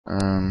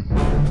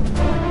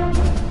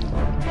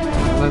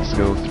Let's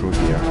go through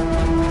here.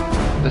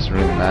 Doesn't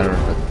really matter,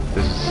 but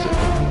this is a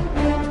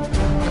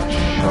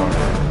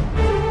shorter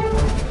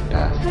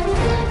path.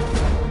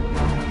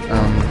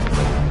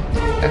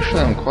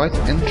 Actually, I'm quite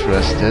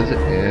interested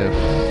if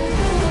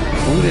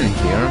food in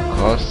here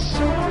costs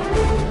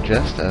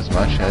just as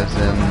much as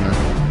in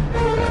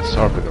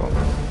Sarpedal.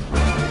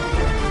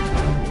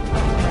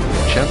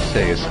 Chef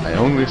says, I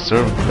only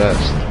serve the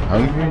best.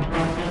 Hungry?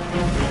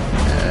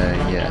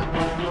 Yeah.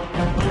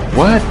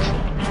 What?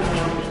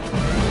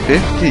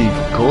 50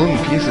 golden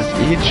pieces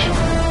each?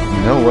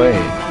 No way.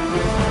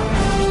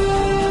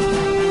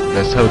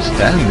 That's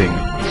outstanding.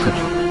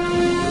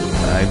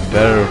 I'd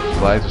better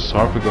fly to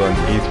Sarpedal and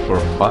eat for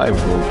 5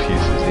 gold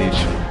pieces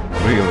each.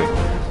 Really.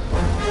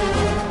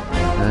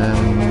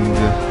 And...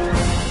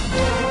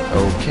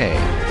 okay.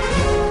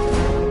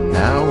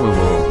 Now we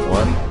will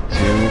want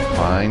to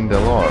find the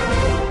Lord.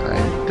 I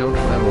don't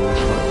remember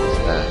which one was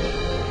that.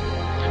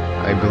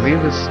 I believe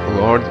it's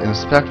Lord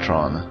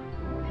Inspectron.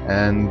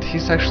 And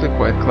he's actually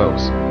quite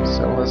close.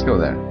 So let's go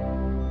there.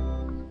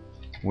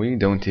 We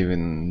don't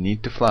even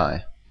need to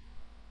fly.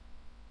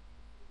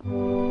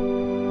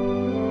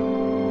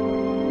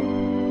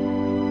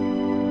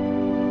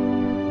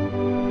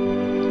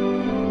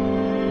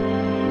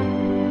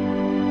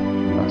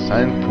 A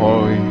sign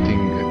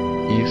pointing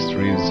east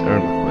reads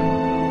Erlequin.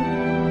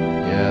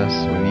 Yes,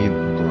 we need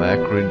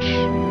Blackridge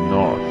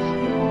north.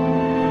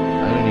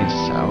 I don't need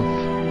south.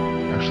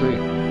 Actually,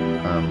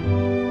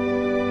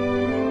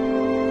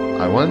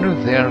 I wonder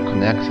if they are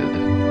connected.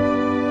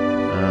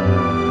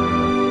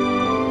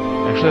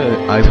 Actually,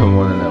 I don't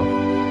want to know.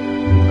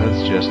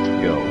 Let's just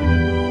go.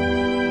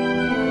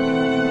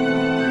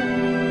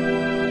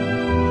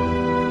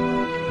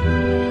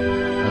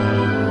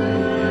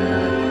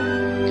 Yeah.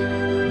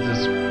 This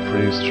is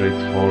pretty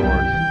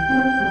straightforward.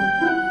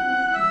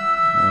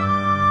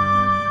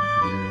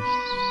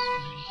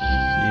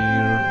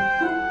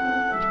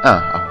 A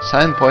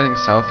sign pointing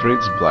south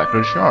reads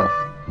Blackridge North.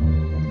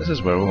 This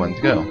is where we want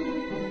to go.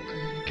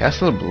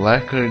 Castle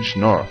Blackridge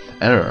North.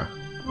 Error.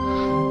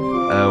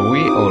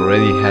 We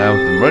already have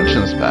the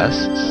Merchant's Pass,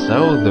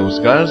 so those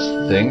guards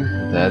think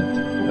that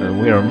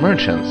we are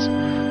merchants,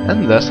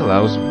 and thus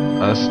allows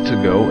us to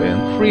go in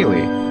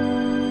freely.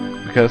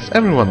 Because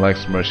everyone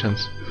likes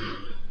merchants,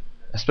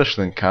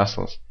 especially in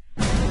castles.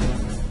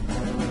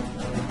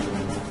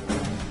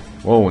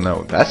 Whoa,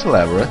 no, that's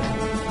elaborate.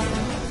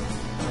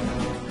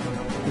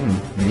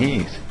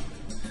 Neat.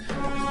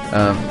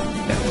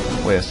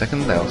 Yeah, wait a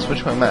second, I'll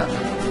switch my map.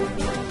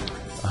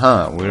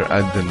 We're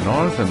at the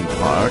northern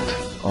part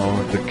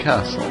of the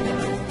castle.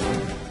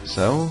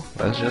 So,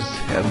 let's just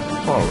head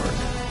forward.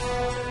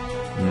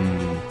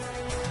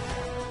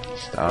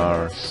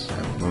 Stars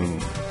and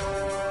moon.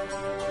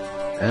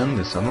 And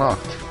it's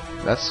unlocked.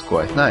 That's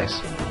quite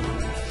nice.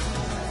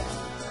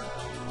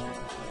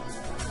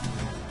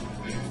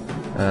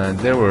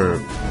 There were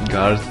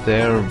guards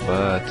there,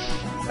 but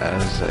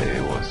as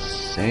I was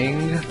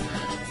saying,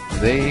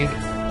 they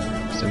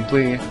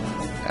simply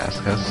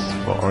asked us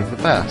for the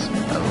pass,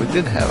 and we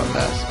did have a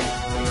pass.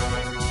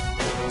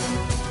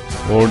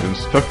 Lord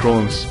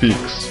Inspectron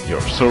speaks.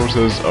 Your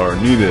services are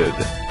needed.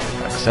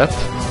 Accept?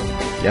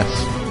 Yes.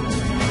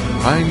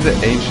 Find the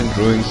ancient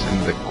ruins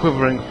in the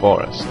quivering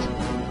forest.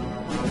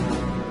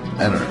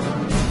 Enter.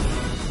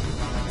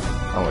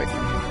 Oh wait,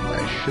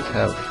 I should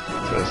have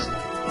pressed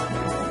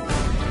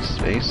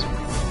space.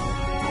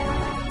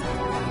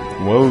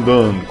 Well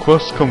done,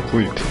 quest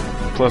complete.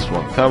 Plus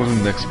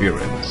 1000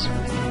 experience.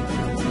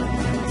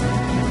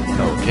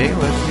 Okay,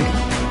 let me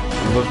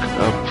look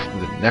up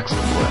the next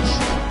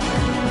quest.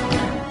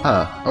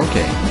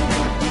 Okay.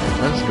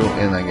 Let's go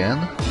in again.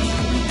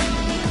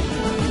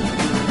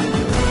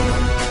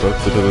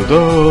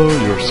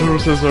 Your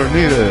services are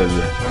needed.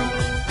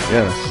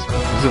 Yes,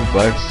 visit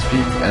Black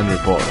Speak and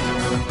report.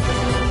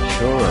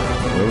 Sure,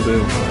 will do.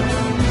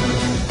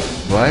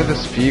 Blythe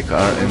Peak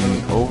are in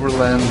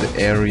Overland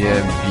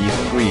Area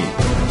B3.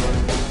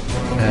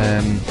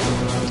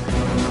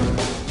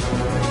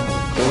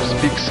 Those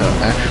peaks are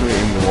actually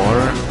in the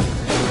water,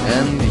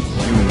 and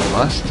you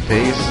must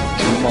face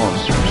 2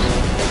 monsters.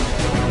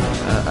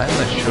 I'm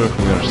not sure if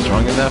we are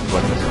strong enough,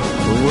 but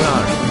we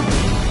are.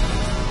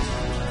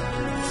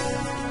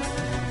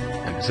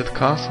 And is it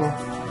castle?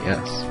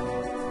 Yes.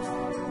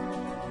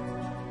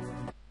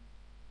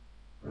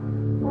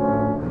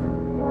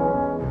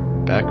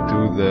 Back to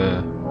the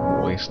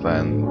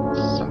wasteland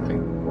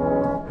something.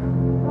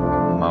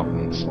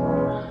 Mountains.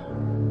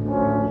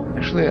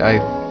 Actually, I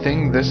think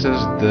this is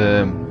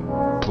the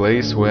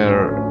place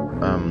where,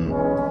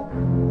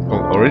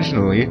 well,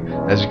 originally,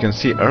 as you can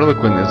see,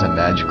 Erlequin is a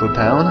magical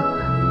town,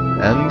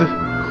 and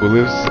who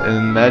lives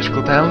in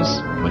magical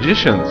towns?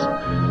 Magicians!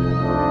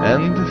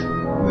 And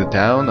the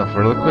town of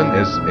Erlequin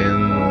is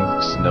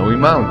in snowy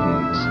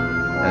mountains,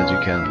 as you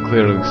can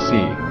clearly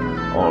see,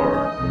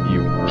 or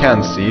you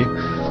can see,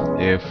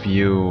 if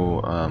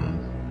you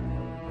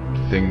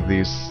think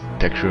these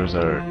textures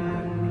are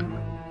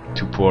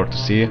too poor to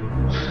see.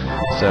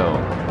 So,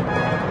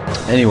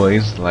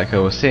 anyways, like I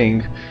was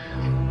saying,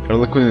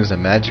 Harlequin is a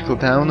magical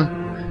town,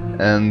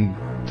 and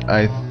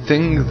I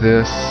think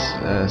this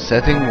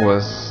setting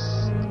was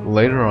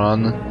later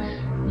on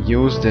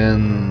used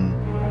in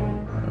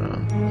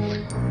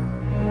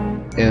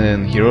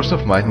Heroes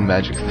of Might and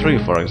Magic 3,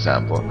 for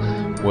example,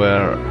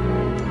 where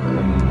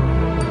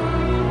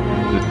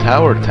the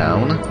Tower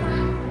Town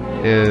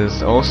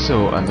is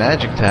also a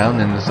magic town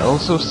and is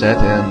also set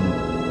in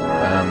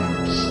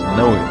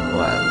snowy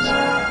lands.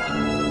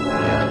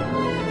 Yeah.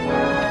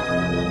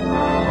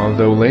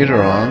 Although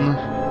later on,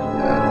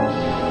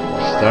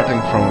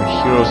 starting from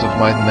Heroes of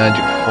Might and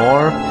Magic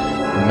 4,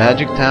 the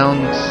Magic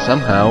Town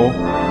somehow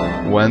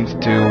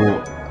went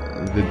to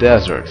the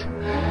desert.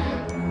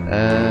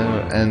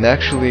 And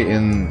actually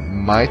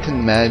in Might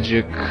and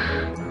Magic,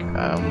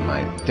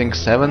 I think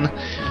 7,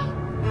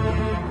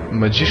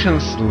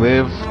 magicians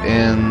live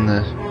in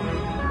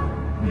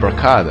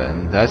Bracada,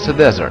 and that's a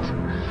desert.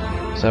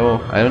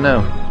 So, I don't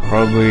know,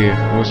 probably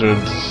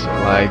wizards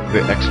like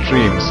the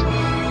extremes,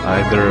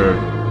 either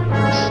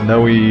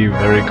snowy,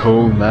 very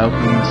cold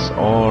mountains,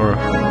 or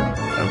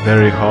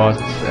very hot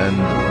and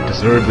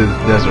deserted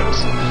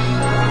deserts.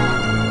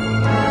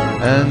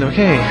 And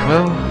okay,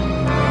 well,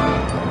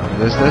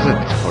 this does it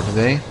for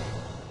today.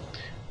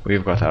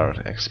 We've got our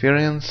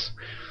experience.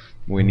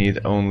 We need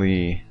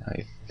only,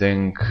 I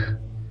think,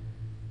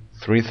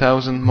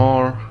 3,000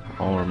 more,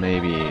 or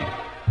maybe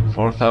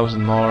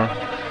 4,000 more.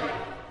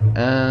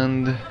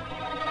 And,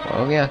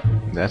 well, yeah,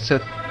 that's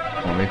it.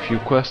 Only a few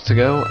quests to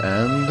go,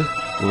 and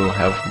we'll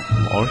have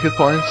more hit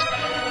points.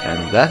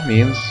 And that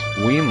means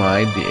we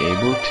might be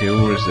able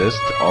to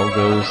resist all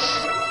those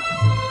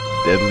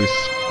deadly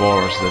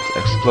spores that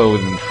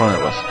explode in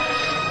front of us.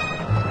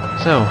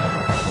 So,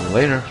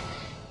 later.